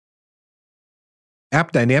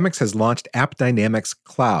AppDynamics has launched AppDynamics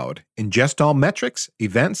Cloud. Ingest all metrics,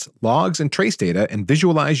 events, logs, and trace data and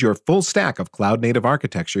visualize your full stack of cloud-native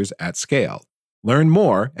architectures at scale. Learn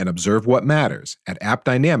more and observe what matters at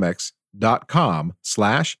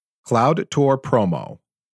appdynamics.com/cloudtourpromo.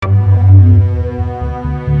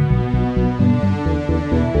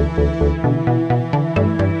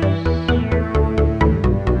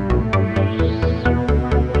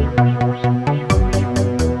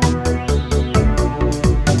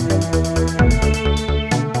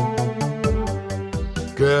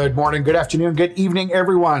 Good morning, good afternoon, good evening,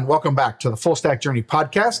 everyone. Welcome back to the Full Stack Journey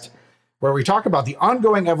podcast, where we talk about the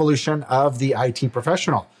ongoing evolution of the IT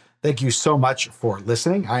professional. Thank you so much for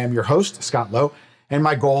listening. I am your host, Scott Lowe, and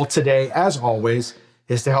my goal today, as always,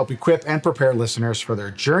 is to help equip and prepare listeners for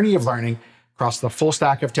their journey of learning across the full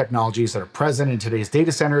stack of technologies that are present in today's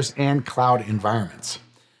data centers and cloud environments.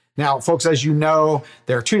 Now, folks, as you know,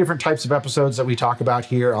 there are two different types of episodes that we talk about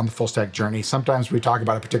here on the Full Stack Journey. Sometimes we talk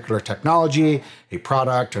about a particular technology, a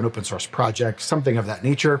product, an open source project, something of that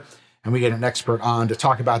nature, and we get an expert on to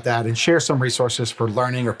talk about that and share some resources for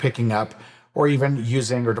learning or picking up or even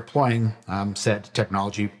using or deploying said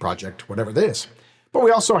technology, project, whatever it is. But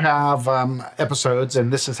we also have episodes,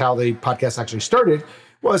 and this is how the podcast actually started,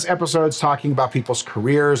 was episodes talking about people's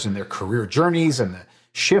careers and their career journeys and the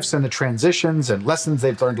shifts and the transitions and lessons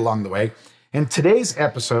they've learned along the way. And today's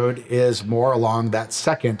episode is more along that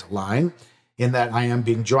second line, in that I am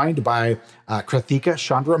being joined by Krithika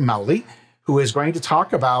Chandramouli, who is going to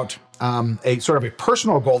talk about a sort of a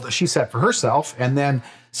personal goal that she set for herself, and then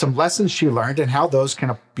some lessons she learned and how those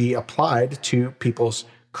can be applied to people's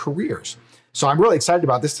careers. So I'm really excited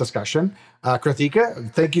about this discussion.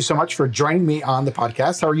 Krithika, thank you so much for joining me on the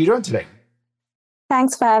podcast. How are you doing today?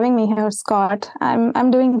 Thanks for having me here, Scott.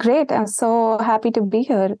 I'm doing great. I'm so happy to be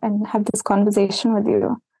here and have this conversation with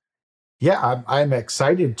you. Yeah, I'm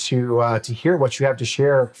excited to hear what you have to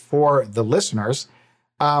share for the listeners.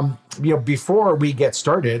 Before we get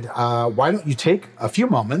started, why don't you take a few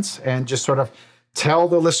moments and just sort of tell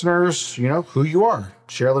the listeners, who you are,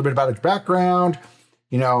 share a little bit about your background,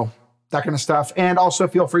 that kind of stuff, and also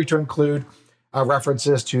feel free to include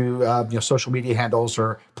references to social media handles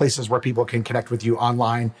or places where people can connect with you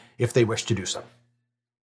online if they wish to do so.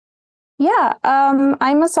 Yeah,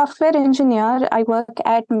 I'm a software engineer. I work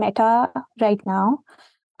at Meta right now.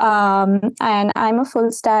 And I'm a full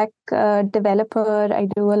stack developer. I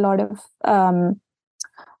do a lot of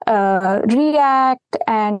React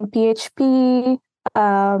and PHP.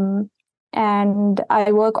 And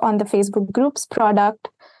I work on the Facebook Groups product.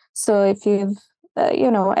 So if you've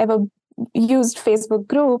ever used Facebook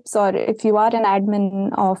groups, or if you are an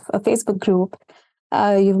admin of a Facebook group,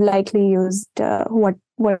 you've likely used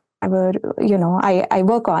whatever I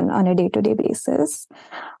work on a day-to-day basis.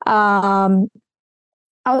 Outside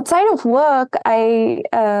of work, I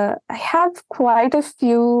have quite a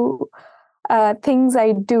few things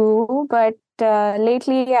I do, but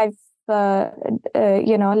lately I've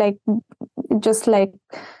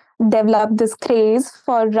developed this craze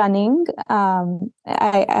for running. I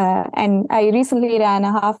recently ran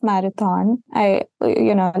a half marathon.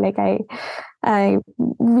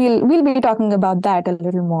 We'll be talking about that a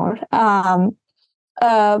little more.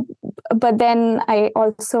 But then I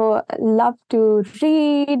also love to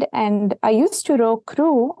read, and I used to row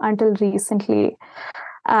crew until recently.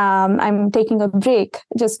 I'm taking a break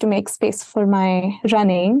just to make space for my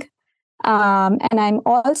running. And I'm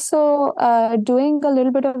also doing a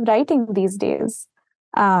little bit of writing these days.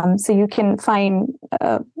 So you can find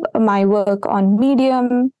my work on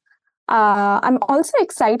Medium. I'm also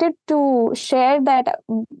excited to share that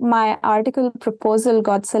my article proposal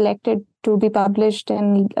got selected to be published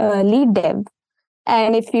in Lead Dev.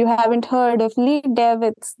 And if you haven't heard of Lead Dev,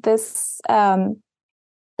 it's this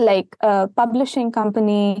publishing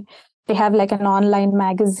company. They have like an online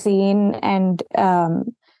magazine, and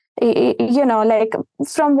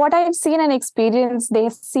from what I've seen and experienced, they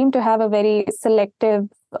seem to have a very selective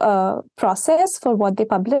process for what they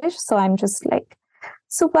publish. So I'm just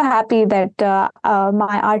super happy that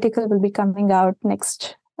my article will be coming out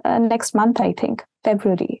next month, I think,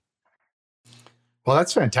 February. Well,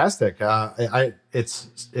 that's fantastic.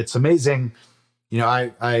 It's amazing.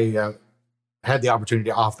 I had the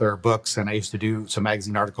opportunity to author books, and I used to do some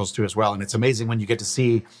magazine articles too as well. And it's amazing when you get to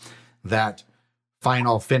see that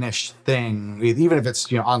final finished thing, even if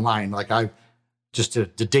it's online. I just to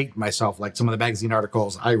date myself, some of the magazine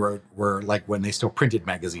articles I wrote were when they still printed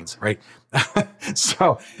magazines, right?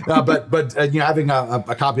 So, but having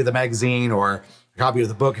a copy of the magazine or a copy of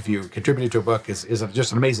the book, if you contributed to a book, is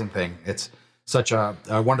just an amazing thing. It's such a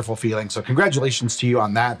wonderful feeling. So congratulations to you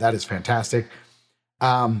on that. That is fantastic.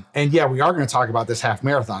 And yeah, we are going to talk about this half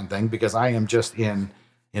marathon thing because I am just in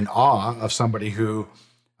awe of somebody who,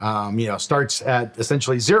 starts at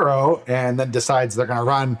essentially zero and then decides they're going to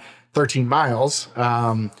run 13 miles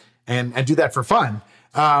and do that for fun.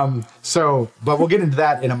 But we'll get into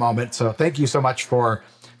that in a moment. So thank you so much for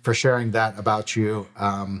sharing that about you.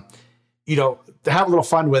 To have a little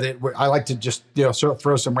fun with it, I like to just, sort of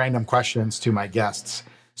throw some random questions to my guests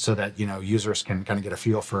so that, users can kind of get a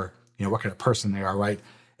feel for, what kind of person they are, right?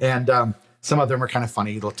 And some of them are kind of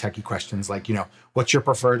funny, little techie questions like, what's your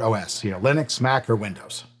preferred OS? Linux, Mac, or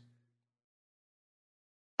Windows?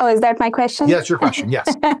 Oh, is that my question? Yeah, that's your question. Yes.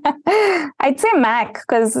 I'd say Mac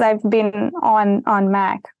because I've been on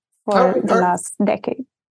Mac for the last decade.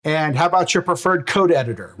 And how about your preferred code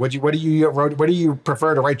editor? What do you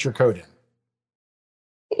prefer to write your code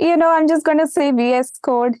in? I'm just going to say VS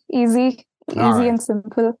Code, easy right. And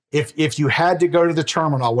simple. If you had to go to the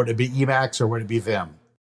terminal, would it be Emacs or would it be Vim?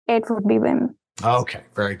 It would be Vim. Okay,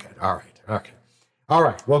 very good. All right. Okay. All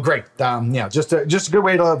right. Well, great. Just a good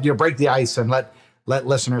way to break the ice and let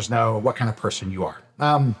listeners know what kind of person you are.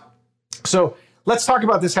 So let's talk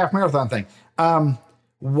about this half marathon thing. I'll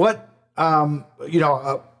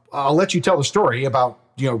let you tell the story about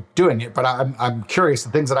doing it, but I'm curious.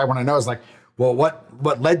 The things that I want to know is like, well,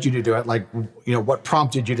 what led you to do it? Like, what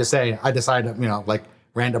prompted you to say, I decided, like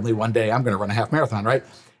randomly one day I'm going to run a half marathon, right?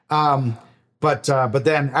 But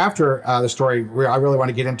then after the story, I really want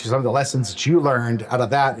to get into some of the lessons that you learned out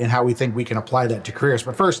of that and how we think we can apply that to careers.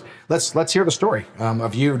 But first, let's hear the story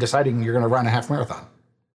of you deciding you're going to run a half marathon.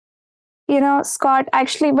 Scott,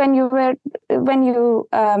 actually, when you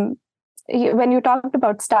talked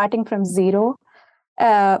about starting from zero,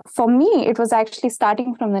 for me, it was actually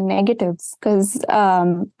starting from the negatives because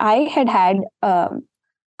I had had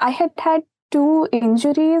two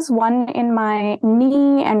injuries, one in my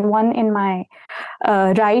knee and one in my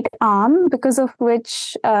right arm, because of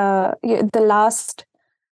which the last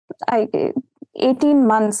 18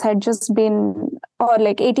 months had just been, or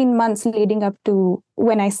like 18 months leading up to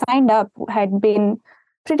when I signed up had been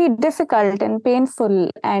pretty difficult and painful.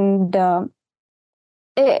 And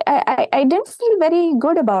I didn't feel very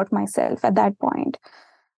good about myself at that point.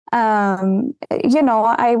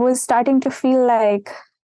 I was starting to feel like,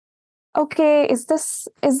 okay, is this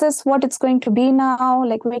what it's going to be now?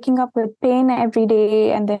 Like waking up with pain every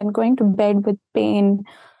day and then going to bed with pain.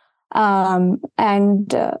 I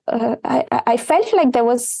felt like there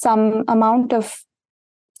was some amount of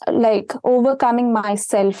like overcoming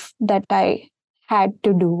myself that I had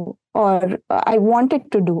to do or I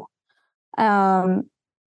wanted to do.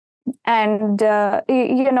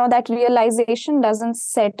 That realization doesn't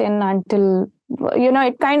set in until,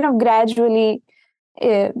 it kind of gradually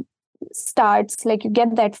starts. Like you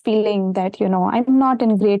get that feeling that, I'm not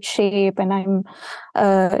in great shape and I'm,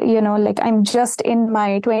 I'm just in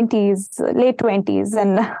my late 20s.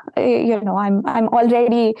 And, I'm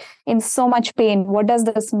already in so much pain. What does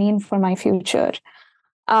this mean for my future?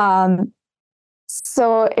 So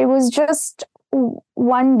it was just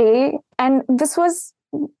one day, and this was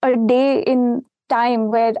a day in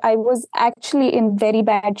time where I was actually in very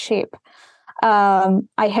bad shape. I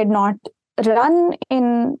had not run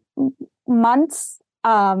in months.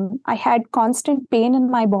 I had constant pain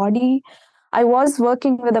in my body. I was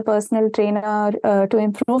working with a personal trainer to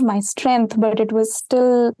improve my strength, but it was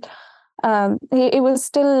still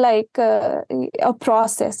like a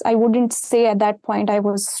process. I wouldn't say at that point I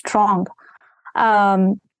was strong.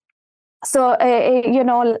 So,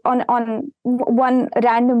 on one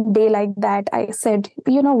random day like that, I said,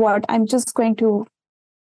 you know what, I'm just going to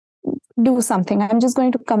do something. I'm just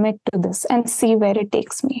going to commit to this and see where it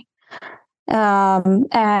takes me.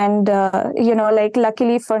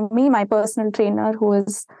 Luckily for me, my personal trainer, who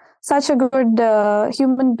is such a good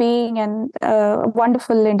human being and a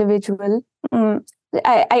wonderful individual,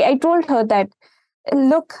 I told her that,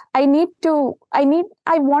 look, I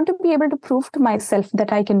want to be able to prove to myself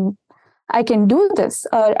that I can do this,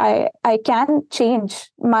 or I can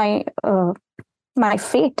change my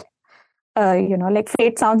fate.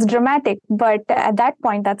 Fate sounds dramatic, but at that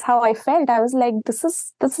point, that's how I felt. I was like, this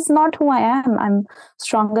is not who I am. I'm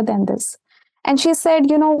stronger than this. And she said,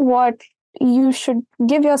 you know what, you should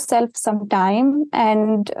give yourself some time.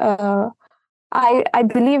 And I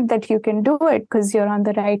believe that you can do it because you're on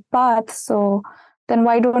the right path. So then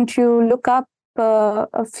why don't you look up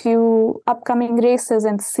a few upcoming races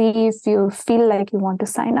and see if you feel like you want to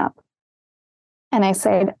sign up? And I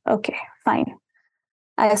said, okay, fine.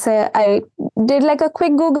 I did like a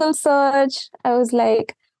quick Google search. I was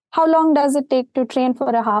like, how long does it take to train for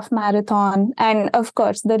a half marathon? And of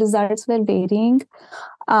course, the results were varying.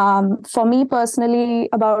 For me personally,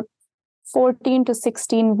 about 14 to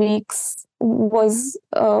 16 weeks was,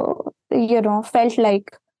 felt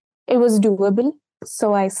like it was doable.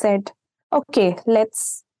 So I said, okay,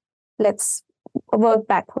 let's work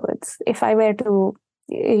backwards. If I were to,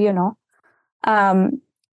 um,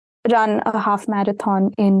 run a half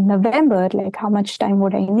marathon in November, like how much time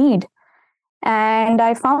would I need? And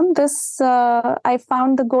I found I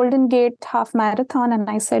found the Golden Gate half marathon, and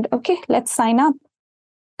I said, okay, let's sign up.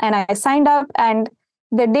 And I signed up, and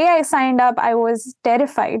the day I signed up, I was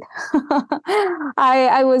terrified.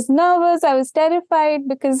 I was nervous, I was terrified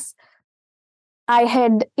because I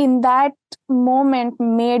had in that moment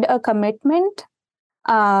made a commitment.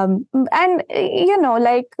 And,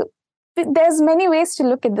 like, there's many ways to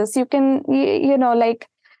look at this. You can, like,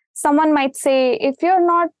 someone might say, if you're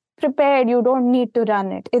not prepared, you don't need to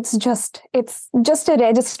run it. It's just a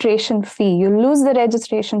registration fee. You lose the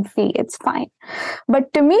registration fee. It's fine.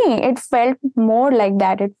 But to me, it felt more like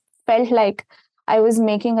that. It felt like I was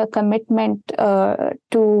making a commitment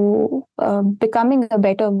to becoming a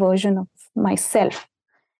better version of myself.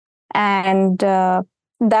 And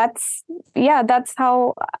that's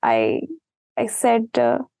how I said,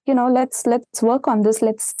 let's work on this.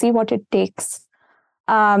 Let's see what it takes.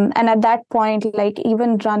 And at that point, like,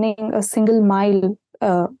 even running a single mile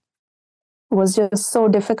was just so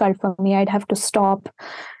difficult for me. I'd have to stop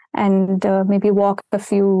and maybe walk a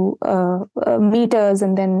few meters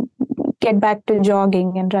and then get back to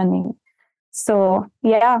jogging and running. So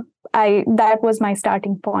yeah, that was my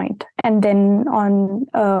starting point. And then on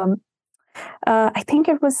I think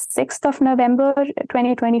it was 6th of November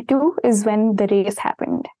 2022 is when the race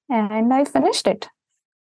happened, and I finished it.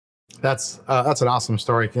 That's an awesome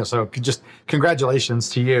story. So just congratulations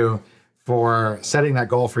to you for setting that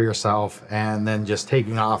goal for yourself and then just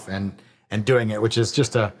taking off and doing it, which is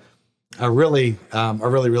just a really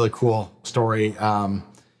cool story. I'm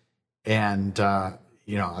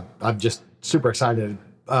just super excited.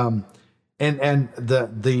 And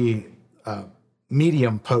the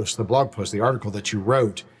Medium post, the blog post, the article that you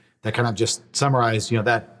wrote that kind of just summarized,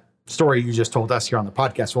 that story you just told us here on the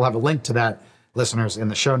podcast. We'll have a link to that, listeners, in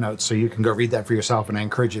the show notes, so you can go read that for yourself, and I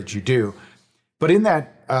encourage that you do. But in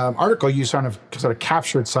that article, you sort of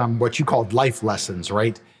captured some what you called life lessons,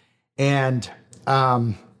 right? And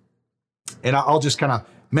I'll just kind of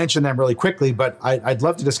mention them really quickly, but I'd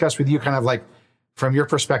love to discuss with you kind of like from your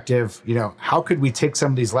perspective, how could we take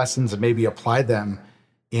some of these lessons and maybe apply them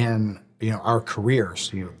in our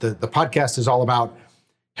careers. The podcast is all about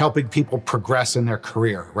helping people progress in their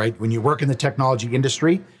career, right? When you work in the technology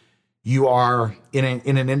industry, you are in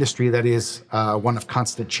an industry that is one of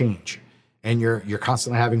constant change, and you're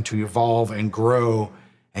constantly having to evolve and grow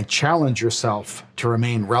and challenge yourself to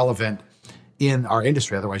remain relevant in our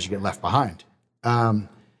industry. Otherwise, you get left behind. And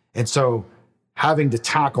so, having to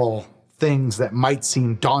tackle things that might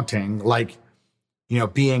seem daunting, like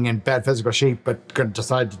being in bad physical shape, but going to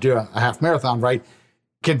decide to do a half marathon, right,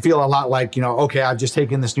 can feel a lot like, okay, I've just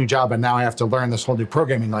taken this new job and now I have to learn this whole new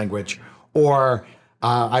programming language. Or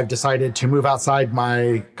I've decided to move outside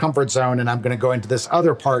my comfort zone and I'm going to go into this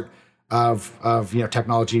other part of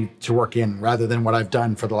technology to work in rather than what I've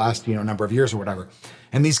done for the last, number of years or whatever.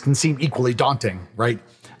 And these can seem equally daunting, right,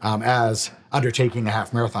 as undertaking a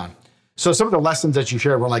half marathon. So some of the lessons that you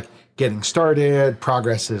shared were like getting started,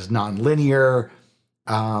 progress is nonlinear.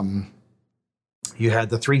 You had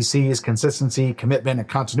the 3 C's: consistency, commitment, and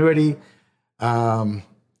continuity. Pain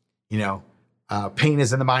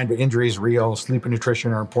is in the mind, but injury is real. Sleep and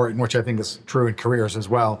nutrition are important, which I think is true in careers as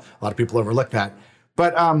well. A lot of people overlook that.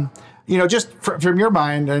 But, just from your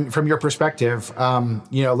mind and from your perspective,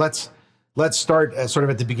 let's start sort of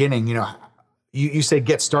at the beginning. You say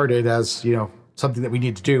get started as, something that we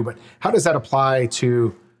need to do, but how does that apply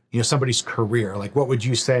to, somebody's career? Like, what would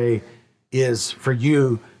you say is for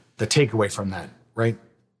you the takeaway from that, right?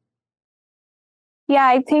 Yeah,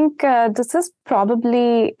 I think this is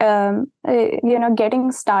probably,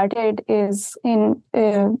 getting started is in,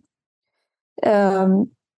 I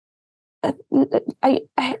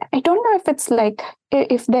don't know if it's like,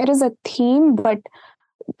 if there is a theme, but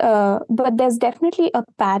there's definitely a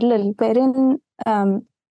parallel wherein,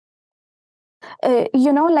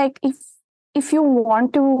 like if you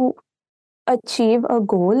want to achieve a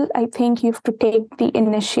goal, I think you have to take the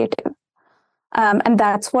initiative. And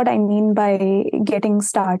that's what I mean by getting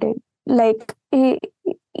started. Like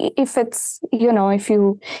if it's,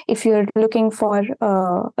 if you're looking for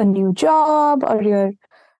a new job or you're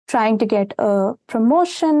trying to get a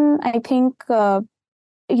promotion, I think,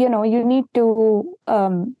 you need to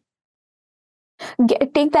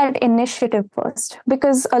take that initiative first,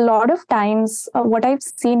 because a lot of times what I've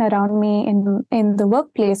seen around me in the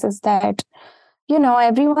workplace is that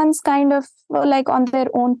everyone's kind of like on their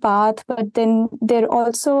own path, but then they're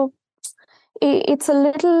also, it's a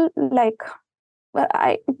little like,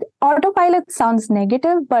 autopilot sounds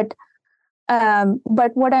negative, but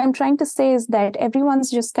what I'm trying to say is that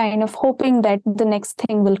everyone's just kind of hoping that the next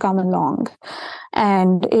thing will come along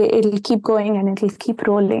and it'll keep going and it'll keep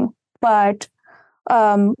rolling. But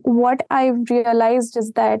what I've realized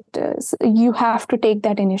is that you have to take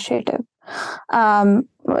that initiative. In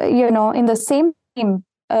the same time,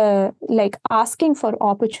 like asking for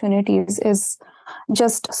opportunities is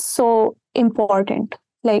just so important.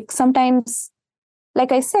 Like sometimes,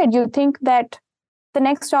 like I said, you think that the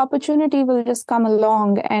next opportunity will just come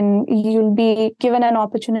along and you'll be given an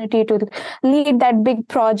opportunity to lead that big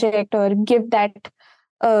project or give that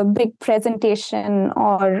big presentation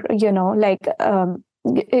or,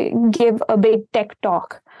 give a big tech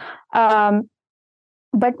talk.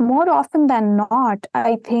 But more often than not,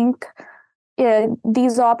 I think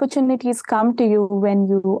these opportunities come to you when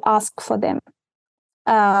you ask for them.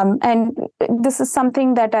 And this is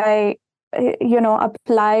something that I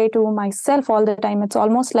apply to myself all the time. It's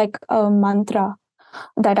almost like a mantra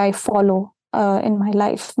that I follow in my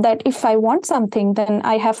life, that if I want something, then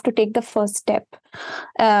I have to take the first step.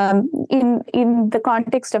 In the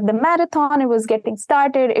context of the marathon, it was getting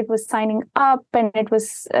started, it was signing up, and it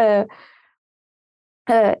was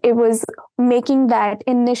making that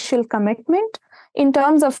initial commitment. In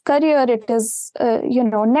terms of career, it is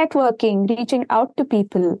networking, reaching out to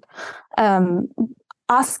people,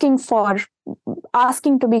 asking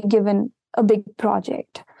to be given a big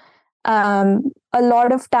project. A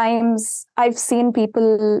lot of times I've seen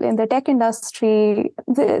people in the tech industry,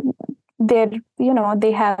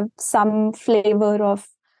 they have some flavor of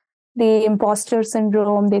the imposter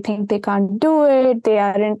syndrome. They think they can't do it. They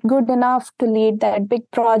aren't good enough to lead that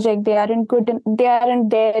big project. They aren't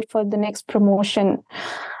there for the next promotion.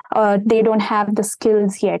 They don't have the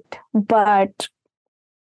skills yet. But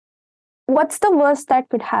what's the worst that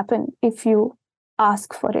could happen if you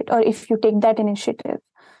ask for it or if you take that initiative?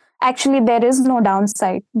 Actually, there is no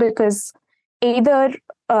downside, because either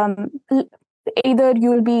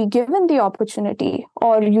you'll be given the opportunity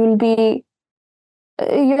or you'll be,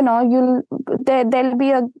 there'll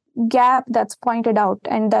be a gap that's pointed out,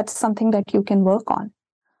 and that's something that you can work on.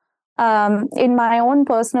 In my own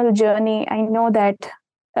personal journey, I know that,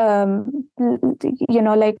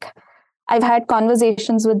 I've had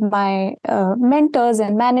conversations with my mentors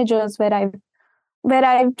and managers where I've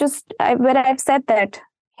said that,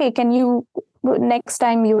 hey, can you, next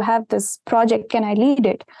time you have this project, can I lead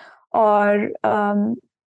it? Or, are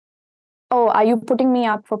you putting me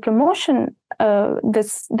up for promotion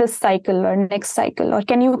this cycle or next cycle? Or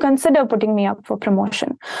can you consider putting me up for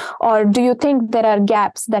promotion? Or do you think there are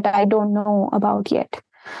gaps that I don't know about yet?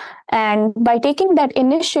 And by taking that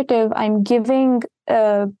initiative, I'm giving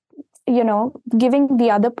the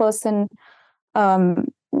other person, an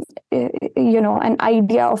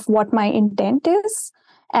idea of what my intent is.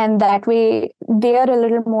 And that way they are a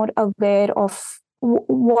little more aware of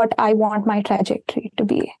what I want my trajectory to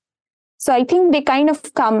be. So I think they kind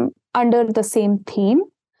of come under the same theme,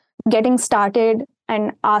 getting started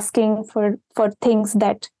and asking for things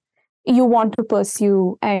that you want to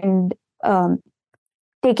pursue and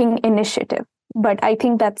taking initiative. But I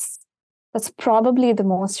think that's probably the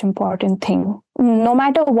most important thing. No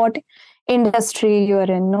matter what industry you're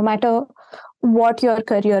in, no matter what your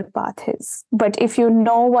career path is. But if you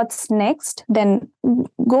know what's next, then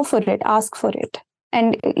go for it, ask for it,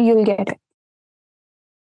 and you'll get it.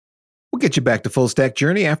 We'll get you back to Full Stack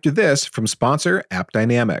Journey after this from sponsor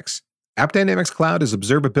AppDynamics. AppDynamics Cloud is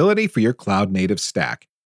observability for your cloud-native stack.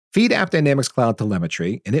 Feed AppDynamics Cloud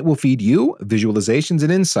telemetry, and it will feed you visualizations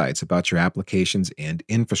and insights about your applications and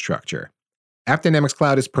infrastructure. AppDynamics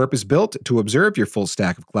Cloud is purpose-built to observe your full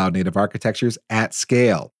stack of cloud-native architectures at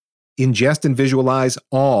scale. Ingest and visualize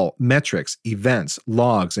all metrics, events,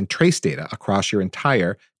 logs, and trace data across your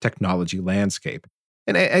entire technology landscape.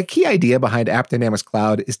 And a key idea behind AppDynamics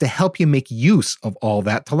Cloud is to help you make use of all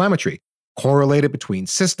that telemetry, correlate it between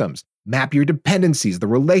systems, map your dependencies, the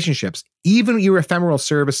relationships, even your ephemeral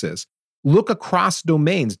services. Look across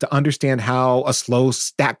domains to understand how a slow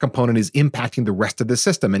stack component is impacting the rest of the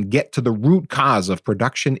system and get to the root cause of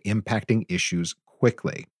production impacting issues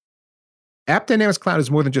quickly. AppDynamics Cloud is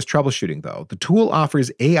more than just troubleshooting, though. The tool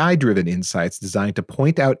offers AI-driven insights designed to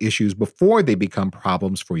point out issues before they become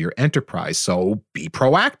problems for your enterprise. So be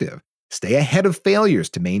proactive. Stay ahead of failures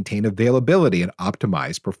to maintain availability and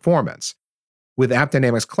optimize performance. With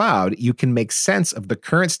AppDynamics Cloud, you can make sense of the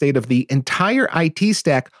current state of the entire IT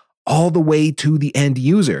stack all the way to the end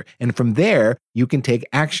user. And from there, you can take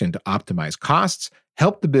action to optimize costs,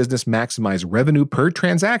 help the business maximize revenue per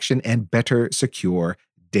transaction, and better secure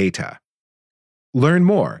data. Learn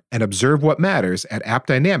more and observe what matters at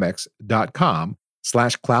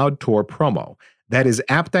appdynamics.com/CloudTourPromo. That is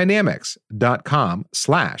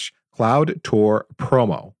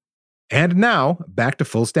appdynamics.com/CloudTourPromo. And now, back to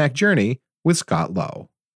Full Stack Journey with Scott Lowe.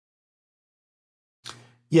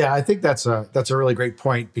 Yeah, I think that's a really great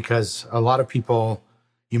point, because a lot of people,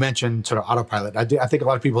 you mentioned sort of autopilot. I think a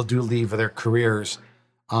lot of people do leave their careers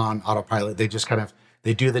on autopilot. They just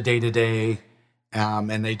they do the day-to-day,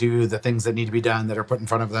 and they do the things that need to be done that are put in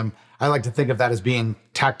front of them. I like to think of that as being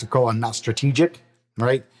tactical and not strategic,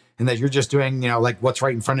 right? And that you're just doing, like what's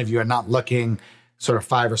right in front of you, and not looking sort of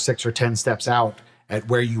 5 or 6 or 10 steps out at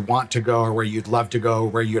where you want to go, or where you'd love to go,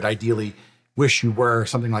 where you'd ideally wish you were,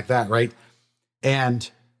 something like that, right?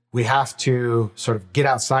 And we have to sort of get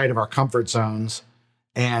outside of our comfort zones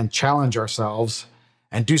and challenge ourselves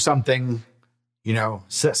and do something,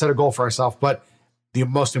 set a goal for ourselves. But the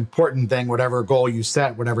most important thing, whatever goal you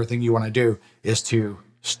set, whatever thing you want to do, is to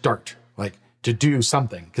start, like to do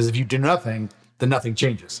something. Because if you do nothing, then nothing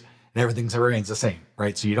changes and everything remains the same,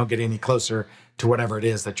 right? So you don't get any closer to whatever it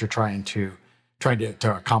is that you're trying to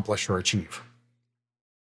accomplish or achieve.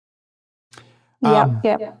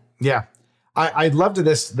 Yeah. I'd love to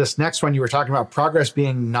this next one. You were talking about progress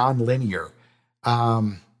being nonlinear.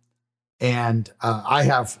 And I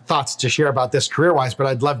have thoughts to share about this career-wise, but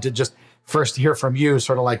I'd love to just first hear from you,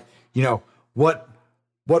 sort of like, what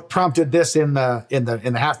prompted this in the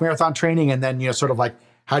half marathon training, and then, sort of like,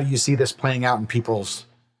 how do you see this playing out in people's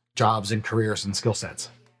jobs and careers and skill sets?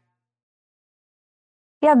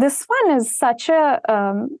 Yeah, this one is such a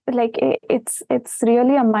it's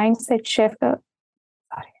really a mindset shift.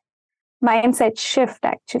 Mindset shift,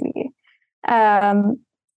 actually.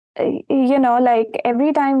 Like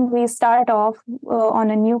every time we start off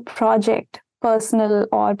on a new project, personal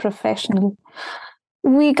or professional,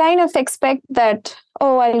 we kind of expect that,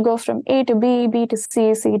 I'll go from A to B, B to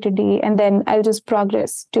C, C to D, and then I'll just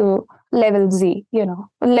progress to level Z,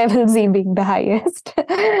 level Z being the highest.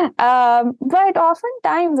 But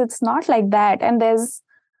oftentimes it's not like that. And there's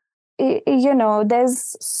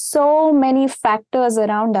so many factors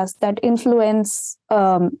around us that influence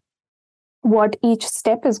what each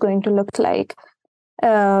step is going to look like.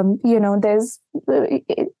 You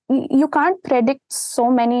can't predict so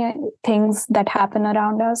many things that happen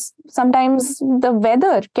around us. Sometimes the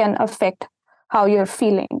weather can affect how you're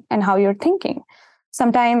feeling and how you're thinking.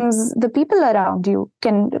 Sometimes the people around you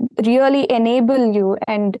can really enable you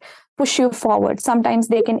and push you forward. Sometimes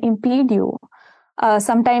they can impede you.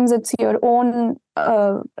 Sometimes it's your own,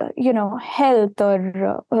 health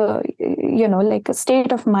or, like a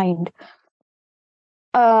state of mind.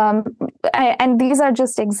 And these are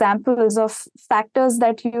just examples of factors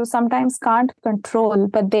that you sometimes can't control,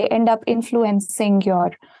 but they end up influencing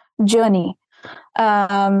your journey.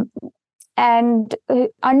 And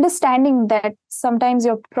understanding that sometimes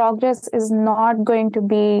your progress is not going to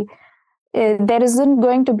be, there isn't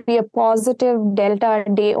going to be a positive delta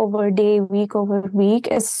day over day, week over week,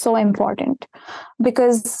 is so important.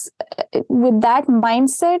 Because with that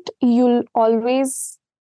mindset, you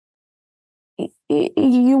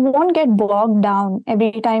won't get bogged down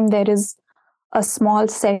every time there is a small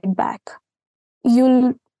setback.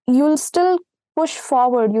 You'll still push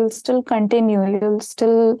forward, you'll still continue, you'll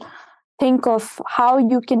still think of how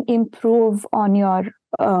you can improve on your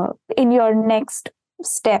in your next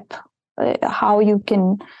step, how you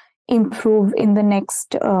can improve in the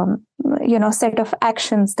next set of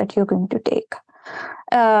actions that you're going to take.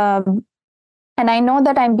 And I know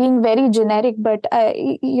that I'm being very generic, but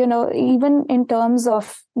even in terms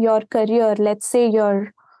of your career, let's say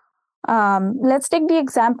let's take the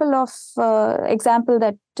example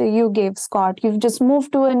that you gave, Scott. You've just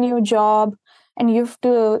moved to a new job and you have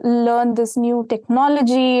to learn this new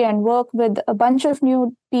technology and work with a bunch of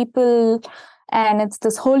new people, and it's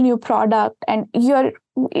this whole new product, and you're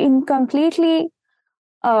in completely,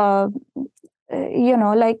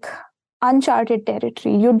 like uncharted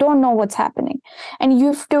territory. You don't know what's happening, and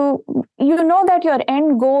you know that your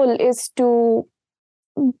end goal is to,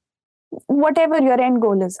 whatever your end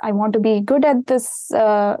goal is. I want to be good at this.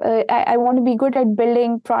 I want to be good at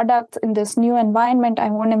building products in this new environment. I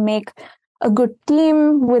want to make a good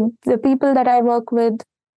team with the people that I work with.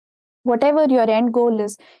 Whatever your end goal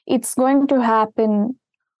is, it's going to happen,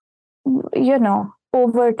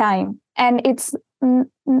 over time. And it's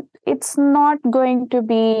not going to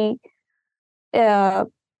be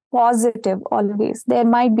positive always. There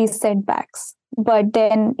might be setbacks, but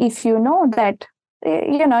then if you know that,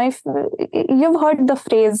 if you've heard the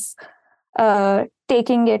phrase,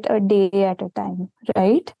 taking it a day at a time,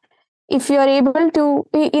 right? If you're able to,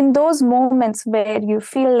 in those moments where you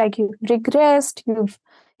feel like you've regressed,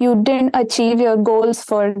 you didn't achieve your goals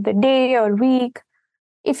for the day or week,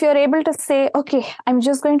 if you're able to say, okay, I'm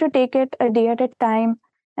just going to take it a day at a time,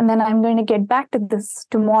 and then I'm going to get back to this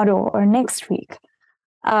tomorrow or next week,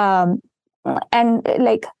 and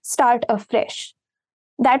like start afresh.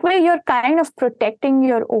 That way, you're kind of protecting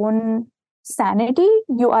your own sanity.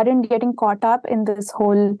 You aren't getting caught up in this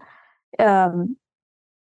whole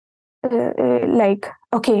like,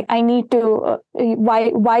 okay, I need to,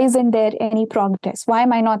 why isn't there any progress? Why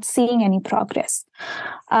am I not seeing any progress?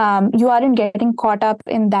 You aren't getting caught up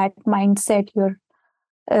in that mindset. You're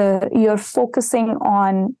focusing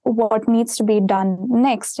on what needs to be done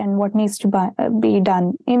next and what needs to be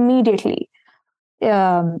done immediately,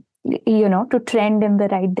 to trend in the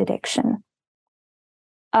right direction.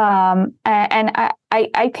 And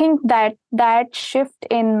I think that shift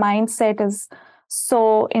in mindset is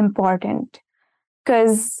so important,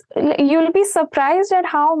 because you'll be surprised at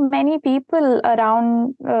how many people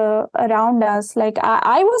around us, like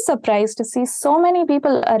I was surprised to see so many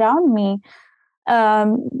people around me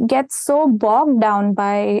get so bogged down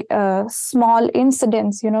by small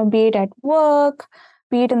incidents, be it at work,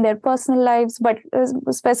 be it in their personal lives, but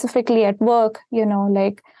specifically at work,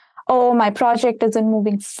 like, oh, my project isn't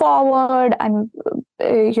moving forward, and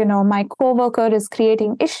my coworker is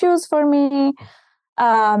creating issues for me.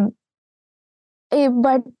 But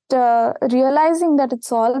realizing that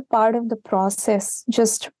it's all part of the process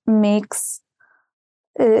just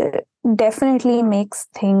definitely makes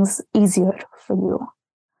things easier for you.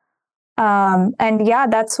 And yeah,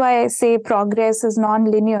 that's why I say progress is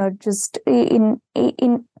non-linear, just in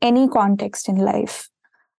any context in life.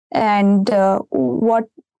 And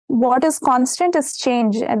what is constant is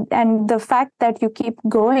change, and the fact that you keep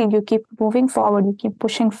going, you keep moving forward, you keep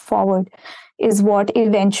pushing forward, is what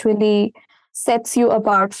eventually sets you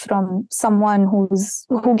apart from someone who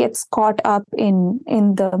gets caught up in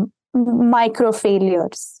the micro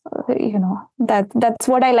failures. That's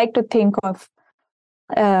what I like to think of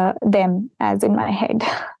them as in my head.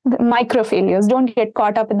 The micro failures. Don't get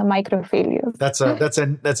caught up in the micro failures. That's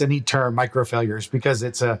a neat term, micro failures, because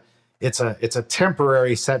it's a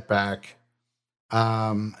temporary setback,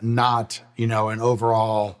 not an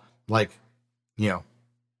overall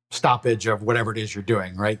stoppage of whatever it is you're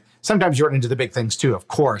doing, right? Sometimes you run into the big things too, of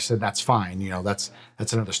course, and that's fine. That's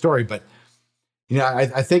another story. But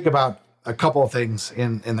I think about a couple of things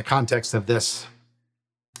in the context of this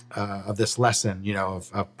lesson,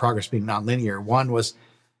 of progress being nonlinear. One was,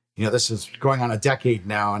 this is going on a decade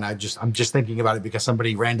now, and I'm just thinking about it because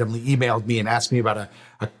somebody randomly emailed me and asked me about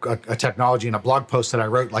a technology in a blog post that I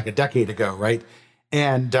wrote like a decade ago, right?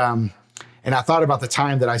 And I thought about the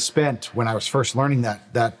time that I spent when I was first learning that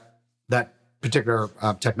particular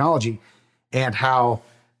technology, and how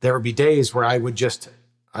there would be days where I would just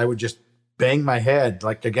bang my head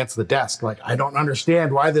like against the desk, like, I don't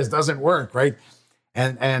understand why this doesn't work, right?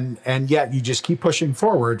 And yet you just keep pushing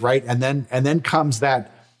forward, right? And then comes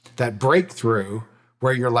that breakthrough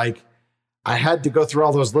where you're like, I had to go through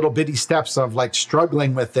all those little bitty steps of like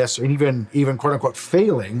struggling with this, or even quote unquote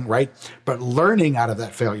failing, right? But learning out of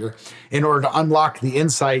that failure in order to unlock the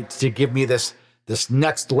insight to give me this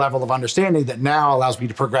next level of understanding that now allows me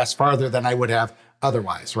to progress farther than I would have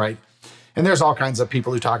otherwise, right? And there's all kinds of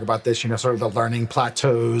people who talk about this, sort of the learning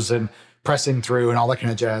plateaus and pressing through and all that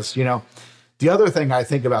kind of jazz. The other thing I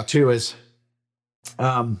think about too is,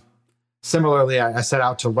 similarly, I set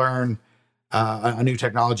out to learn a new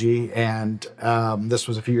technology, and this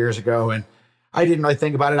was a few years ago, and I didn't really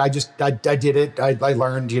think about it. I did it. I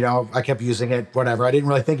learned, I kept using it, whatever. I didn't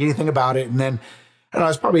really think anything about it. And then, I don't know,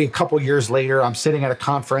 it was probably a couple years later, I'm sitting at a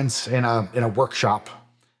conference in a workshop,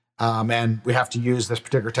 and we have to use this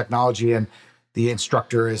particular technology, and the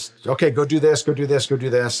instructor is, okay, go do this, go do this, go do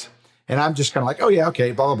this. And I'm just kind of like, oh yeah,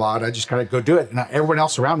 okay, blah, blah, blah. And I just kind of go do it. And everyone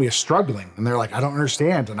else around me is struggling. And they're like, I don't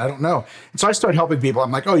understand. And I don't know. And so I started helping people.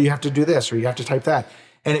 I'm like, oh, you have to do this, or you have to type that.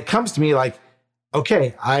 And it comes to me like,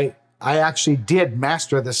 okay, I actually did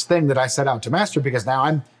master this thing that I set out to master, because now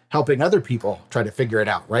I'm helping other people try to figure it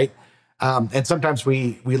out, right? And sometimes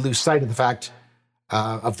we lose sight of the fact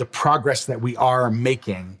of the progress that we are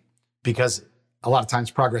making, because a lot of times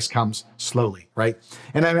progress comes slowly, right?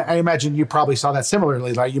 And I imagine you probably saw that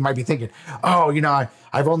similarly. Like, you might be thinking, oh,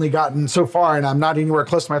 I've only gotten so far and I'm not anywhere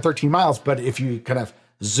close to my 13 miles. But if you kind of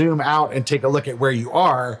zoom out and take a look at where you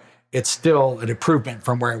are, it's still an improvement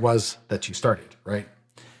from where it was that you started, right?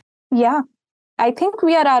 Yeah. I think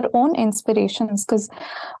we are our own inspirations because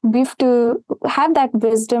we have to have that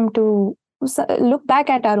wisdom to look back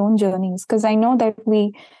at our own journeys. Because I know that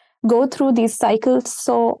we go through these cycles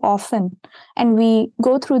so often and we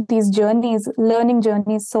go through these journeys, learning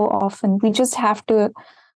journeys so often. We just have to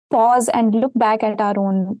pause and look back at our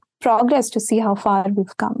own progress to see how far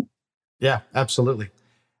we've come. Yeah, absolutely.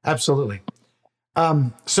 Absolutely.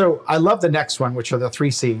 So I love the next one, which are the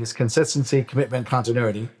 3 C's: consistency, commitment,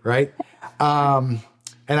 continuity, right? And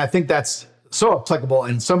I think that's so applicable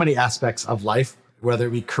in so many aspects of life, whether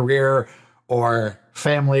it be career or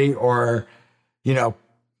family or,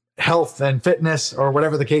 health and fitness or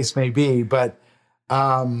whatever the case may be. But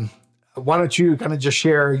why don't you kind of just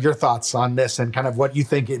share your thoughts on this and kind of what you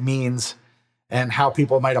think it means and how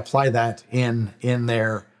people might apply that in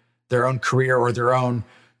their own career or their own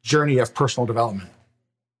journey of personal development?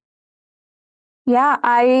 Yeah,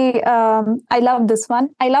 I love this one.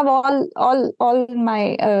 I love all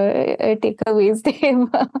my takeaways.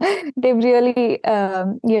 They've really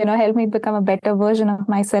helped me become a better version of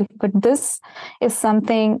myself. But this is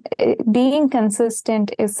something. Being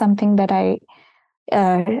consistent is something that I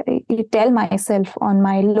tell myself on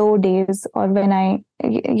my low days, or when I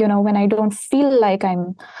don't feel like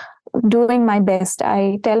I'm doing my best.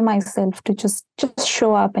 I tell myself to just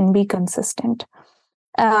show up and be consistent.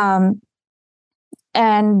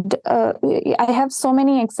 And I have so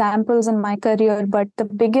many examples in my career, but the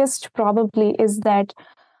biggest probably is that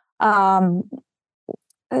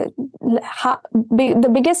the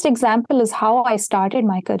biggest example is how I started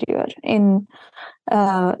my career in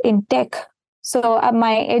tech. So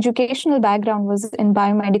my educational background was in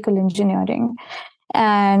biomedical engineering,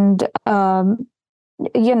 and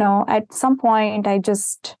at some point I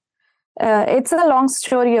just it's a long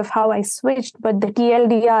story of how I switched, but the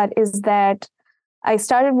TLDR is that I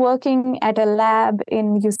started working at a lab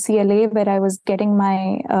in UCLA where I was getting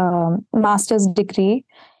my master's degree.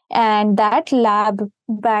 And that lab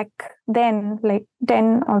back then, like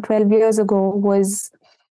 10 or 12 years ago, was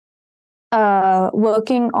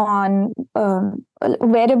working on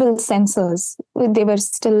wearable sensors. They were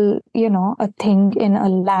still, a thing in a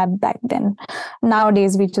lab back then.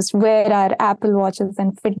 Nowadays, we just wear our Apple Watches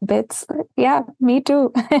and Fitbits. Yeah, me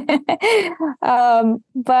too.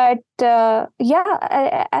 But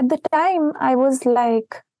at the time, I was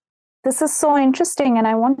like, this is so interesting and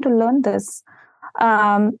I want to learn this.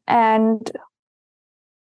 And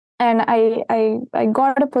I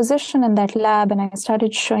got a position in that lab and I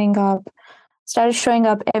started showing up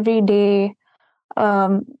every day,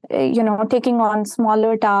 taking on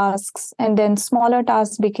smaller tasks, and then smaller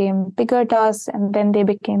tasks became bigger tasks, and then they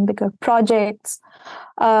became bigger projects.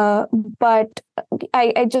 But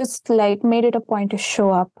I just made it a point to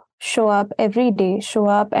show up every day, show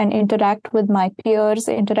up and interact with my peers,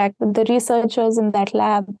 interact with the researchers in that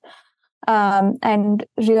lab, and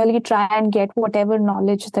really try and get whatever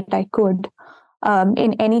knowledge that I could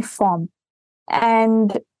in any form.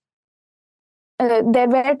 And there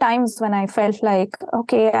were times when I felt like,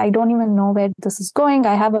 okay, I don't even know where this is going.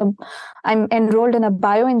 I'm enrolled in a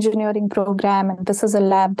bioengineering program, and this is a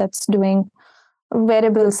lab that's doing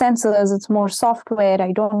wearable sensors. It's more software.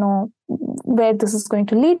 I don't know where this is going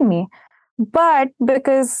to lead me. But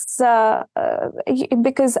because I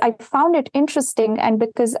found it interesting, and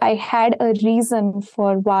because I had a reason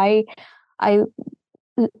for why I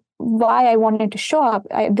wanted to show up,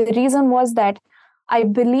 the reason was that I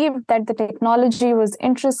believed that the technology was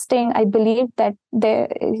interesting. I believed that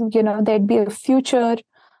there'd be a future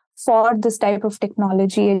for this type of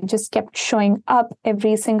technology. It just kept showing up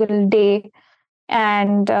every single day.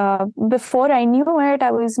 And before I knew it,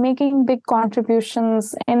 I was making big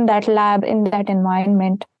contributions in that lab, in that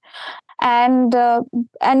environment. And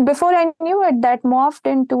before I knew it, that morphed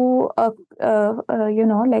into a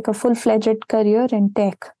full-fledged career in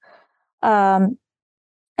tech.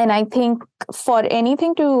 And I think for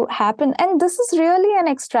anything to happen, and this is really an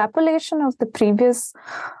extrapolation of the previous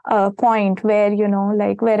point where,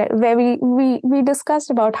 where we discussed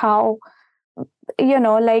about how,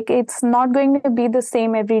 it's not going to be the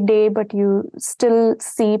same every day, but you still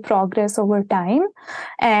see progress over time.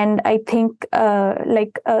 And I think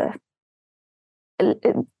the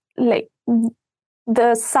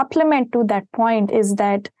supplement to that point is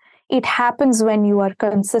that it happens when you are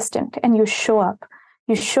consistent and you show up.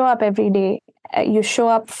 You show up every day. You show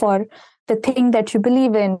up for the thing that you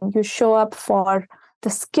believe in. You show up for the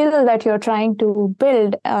skill that you're trying to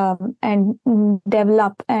build and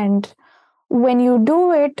develop. And when you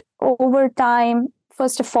do it over time,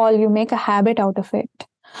 first of all, you make a habit out of it.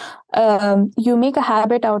 You make a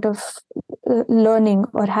habit out of learning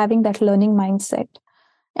or having that learning mindset.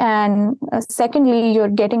 And secondly, you're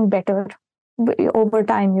getting better. Over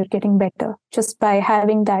time, you're getting better just by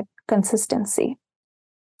having that consistency.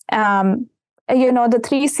 The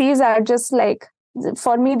 3 C's are just like,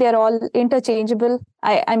 for me, they're all interchangeable.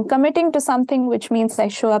 I'm committing to something, which means I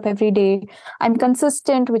show up every day. I'm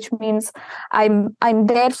consistent, which means I'm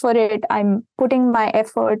there for it. I'm putting my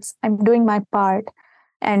efforts. I'm doing my part.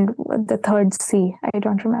 And the third C, I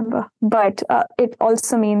don't remember. But it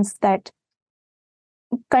also means that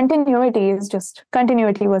continuity was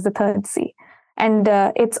the third C. And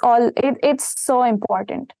it's so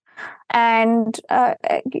important. And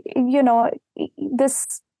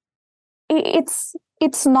this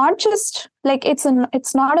it's not just like it's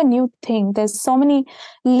not a new thing. There's so many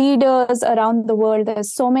leaders around the world.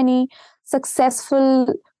 There's so many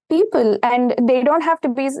successful people, and they don't have to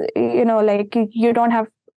be, like, you don't have,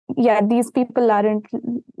 these people aren't,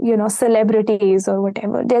 celebrities or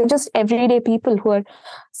whatever. They're just everyday people who are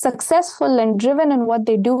successful and driven in what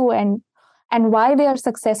they do, and why they are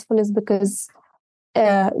successful is because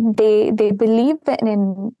they believe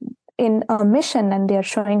in a mission, and they're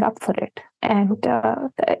showing up for it. And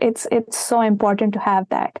it's so important to have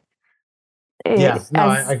that as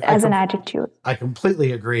an attitude. I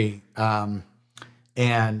completely agree.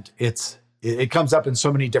 And it comes up in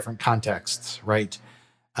so many different contexts, right?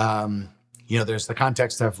 There's the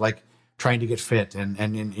context of like trying to get fit, and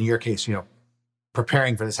in your case,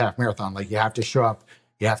 preparing for this half marathon. Like, you have to show up,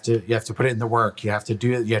 you have to put it in the work, you have to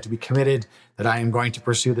do it, you have to be committed that I am going to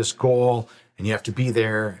pursue this goal, and you have to be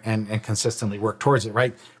there and consistently work towards it,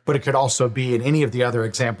 right? But it could also be in any of the other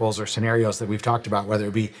examples or scenarios that we've talked about, whether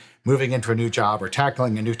it be moving into a new job or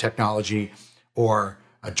tackling a new technology or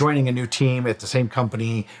joining a new team at the same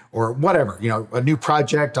company or whatever, a new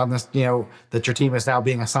project on this, that your team is now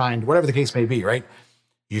being assigned, whatever the case may be, right?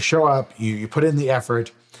 You show up, you put in the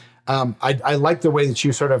effort. I like the way that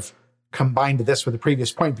you sort of combined this with the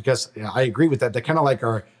previous point, because I agree with that. They're kind of like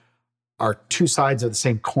our two sides of the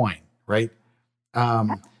same coin, right?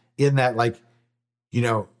 In that, like,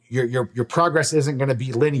 your progress isn't going to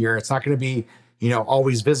be linear. It's not going to be,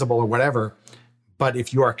 always visible or whatever. But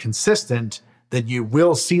if you are consistent, then you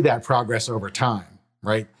will see that progress over time,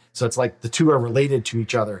 right? So it's like the two are related to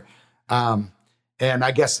each other. And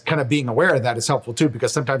I guess kind of being aware of that is helpful too,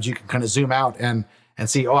 because sometimes you can kind of zoom out and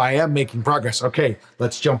see, oh, I am making progress. Okay,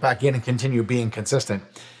 let's jump back in and continue being consistent.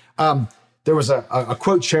 There was a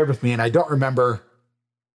quote shared with me, and I don't remember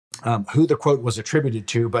who the quote was attributed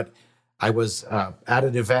to, but I was at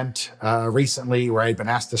an event recently where I'd been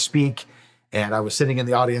asked to speak, and I was sitting in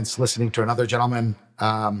the audience listening to another gentleman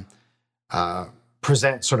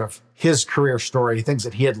present sort of his career story, things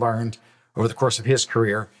that he had learned over the course of his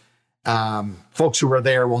career. Folks who were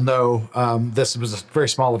there will know this was a very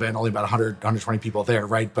small event, only about 100, 120 people there,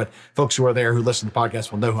 right? But folks who are there who listen to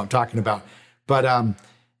podcasts will know who I'm talking about. But I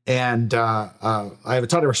have a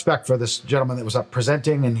ton of respect for this gentleman that was up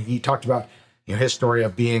presenting, and he talked about his story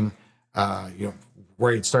of being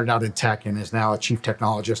where he started out in tech and is now a chief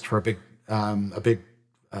technologist for a big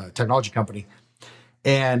technology company.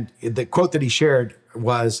 And the quote that he shared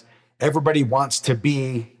was, "Everybody wants to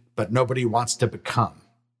be, but nobody wants to become."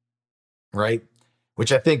 Right?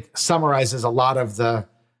 Which I think summarizes a lot of the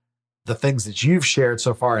things that you've shared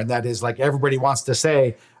so far. And that is, like, everybody wants to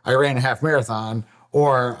say, I ran a half marathon,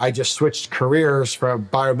 or I just switched careers from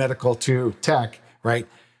biomedical to tech, right?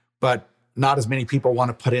 But not as many people want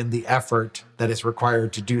to put in the effort that is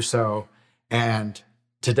required to do so and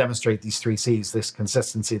to demonstrate these 3 C's, this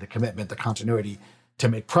consistency, the commitment, the continuity, to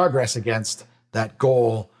make progress against that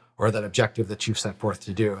goal or that objective that you've set forth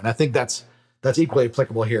to do. And I think that's equally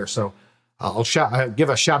applicable here. So I'll give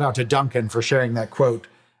a shout out to Duncan for sharing that quote.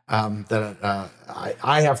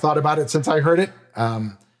 I have thought about it since I heard it.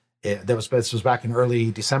 This was back in early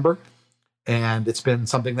December, and it's been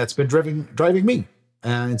something that's been driving me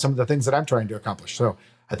and some of the things that I'm trying to accomplish. So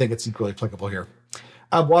I think it's equally applicable here.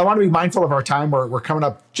 Well, I want to be mindful of our time. We're coming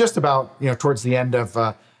up just about towards the end of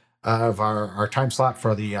our time slot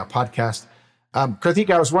for the podcast. Karthik,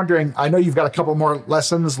 I was wondering, I know you've got a couple more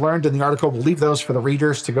lessons learned in the article. We'll leave those for the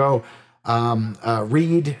readers to go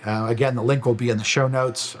read. Again, the link will be in the show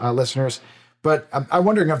notes, listeners. But I'm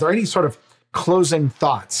wondering, are there any sort of closing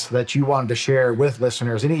thoughts that you wanted to share with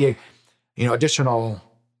listeners? Any additional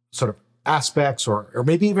sort of aspects or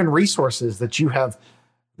maybe even resources that you have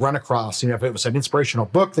run across? If it was an inspirational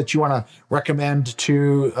book that you want to recommend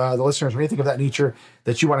to the listeners, or anything of that nature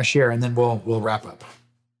that you want to share, and then we'll wrap up.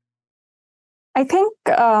 I think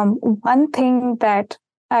one thing that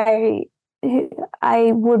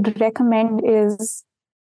I would recommend is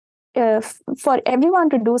for everyone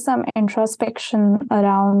to do some introspection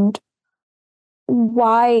around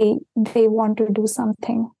why they want to do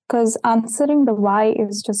something, because answering the why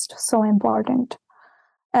is just so important.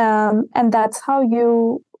 And that's how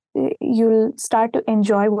you'll start to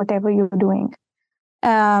enjoy whatever you're doing.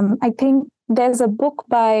 I think there's a book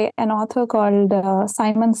by an author called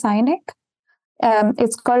Simon Sinek.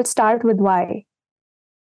 It's called Start with Why.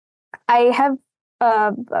 I'm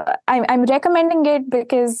recommending it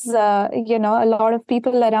because a lot of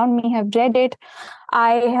people around me have read it.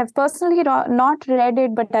 I have personally not read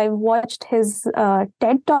it, but I've watched his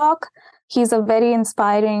TED Talk. He's a very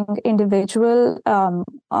inspiring individual, and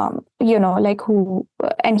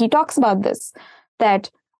he talks about this, that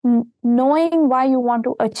knowing why you want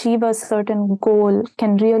to achieve a certain goal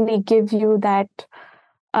can really give you that,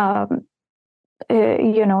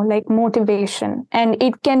 motivation. And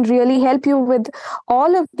it can really help you with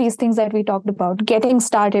all of these things that we talked about, getting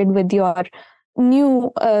started with your new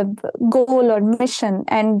goal or mission,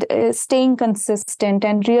 and staying consistent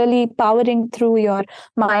and really powering through your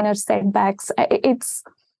minor setbacks. It's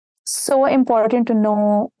so important to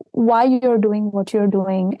know why you're doing what you're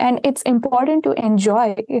doing, and it's important to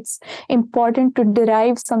enjoy. It's important to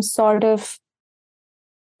derive some sort of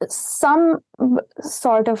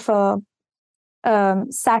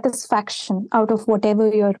satisfaction out of whatever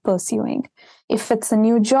you're pursuing. If it's a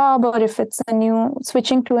new job, or if it's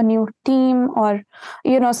switching to a new team, or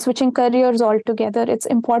switching careers altogether, it's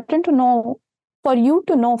important to know, for you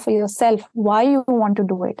to know for yourself why you want to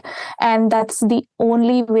do it. And that's the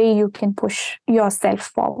only way you can push yourself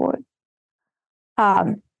forward.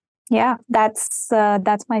 That's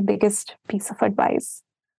my biggest piece of advice.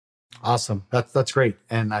 Awesome. That's great.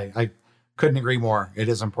 And I couldn't agree more. It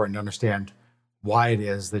is important to understand why it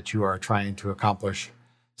is that you are trying to accomplish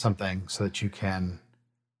something, so that you can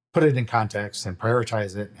put it in context and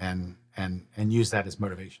prioritize it and use that as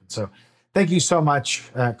motivation. So thank you so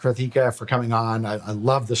much, Kritika, for coming on. I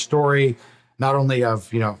love the story, not only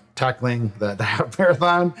of, tackling the half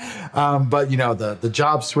marathon, but, the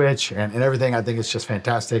job switch and everything. I think it's just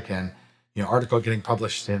fantastic. And, article getting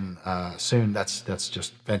published in soon. That's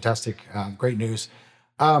just fantastic. Great news.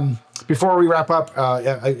 Before we wrap up,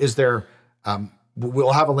 is there,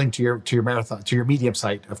 we'll have a link to your marathon, to your Medium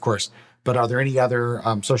site, of course, but are there any other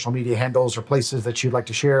social media handles or places that you'd like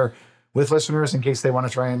to share with listeners in case they want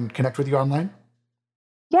to try and connect with you online?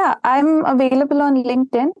 Yeah, I'm available on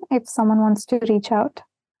LinkedIn if someone wants to reach out.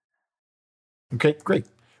 Okay, great.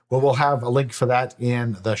 Well, we'll have a link for that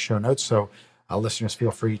in the show notes. So listeners,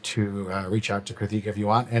 feel free to reach out to Kritika if you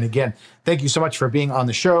want. And again, thank you so much for being on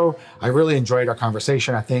the show. I really enjoyed our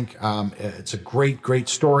conversation. I think it's a great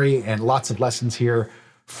story, and lots of lessons here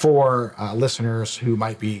for listeners who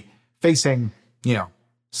might be facing,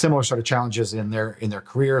 similar sort of challenges in their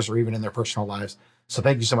careers or even in their personal lives. So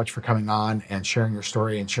thank you so much for coming on and sharing your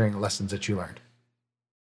story and sharing the lessons that you learned.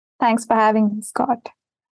 Thanks for having me, Scott.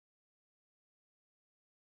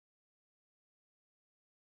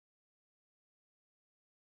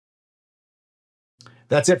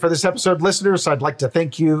 That's it for this episode, listeners. I'd like to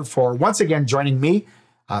thank you for once again joining me,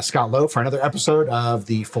 Scott Lowe, for another episode of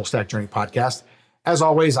the Full Stack Journey podcast. As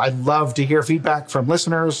always, I'd love to hear feedback from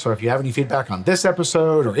listeners. So if you have any feedback on this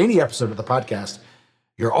episode or any episode of the podcast,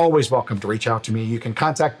 you're always welcome to reach out to me. You can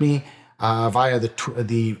contact me via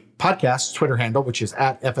the podcast's Twitter handle, which is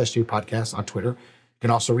at FSJ Podcast on Twitter. You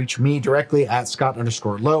can also reach me directly at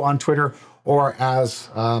Scott_Lowe on Twitter, or as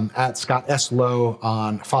at Scott S. Lowe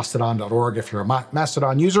on Fosstodon.org. If you're a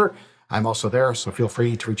Mastodon user, I'm also there, so feel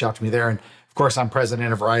free to reach out to me there. And of course, I'm present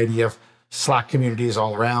in a variety of Slack communities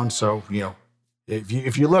all around. So,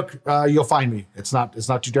 if you look, you'll find me. It's not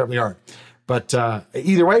too terribly hard. But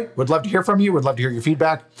either way, would love to hear from you. Would love to hear your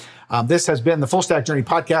feedback. This has been the Full Stack Journey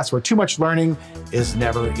podcast, where too much learning is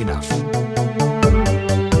never enough.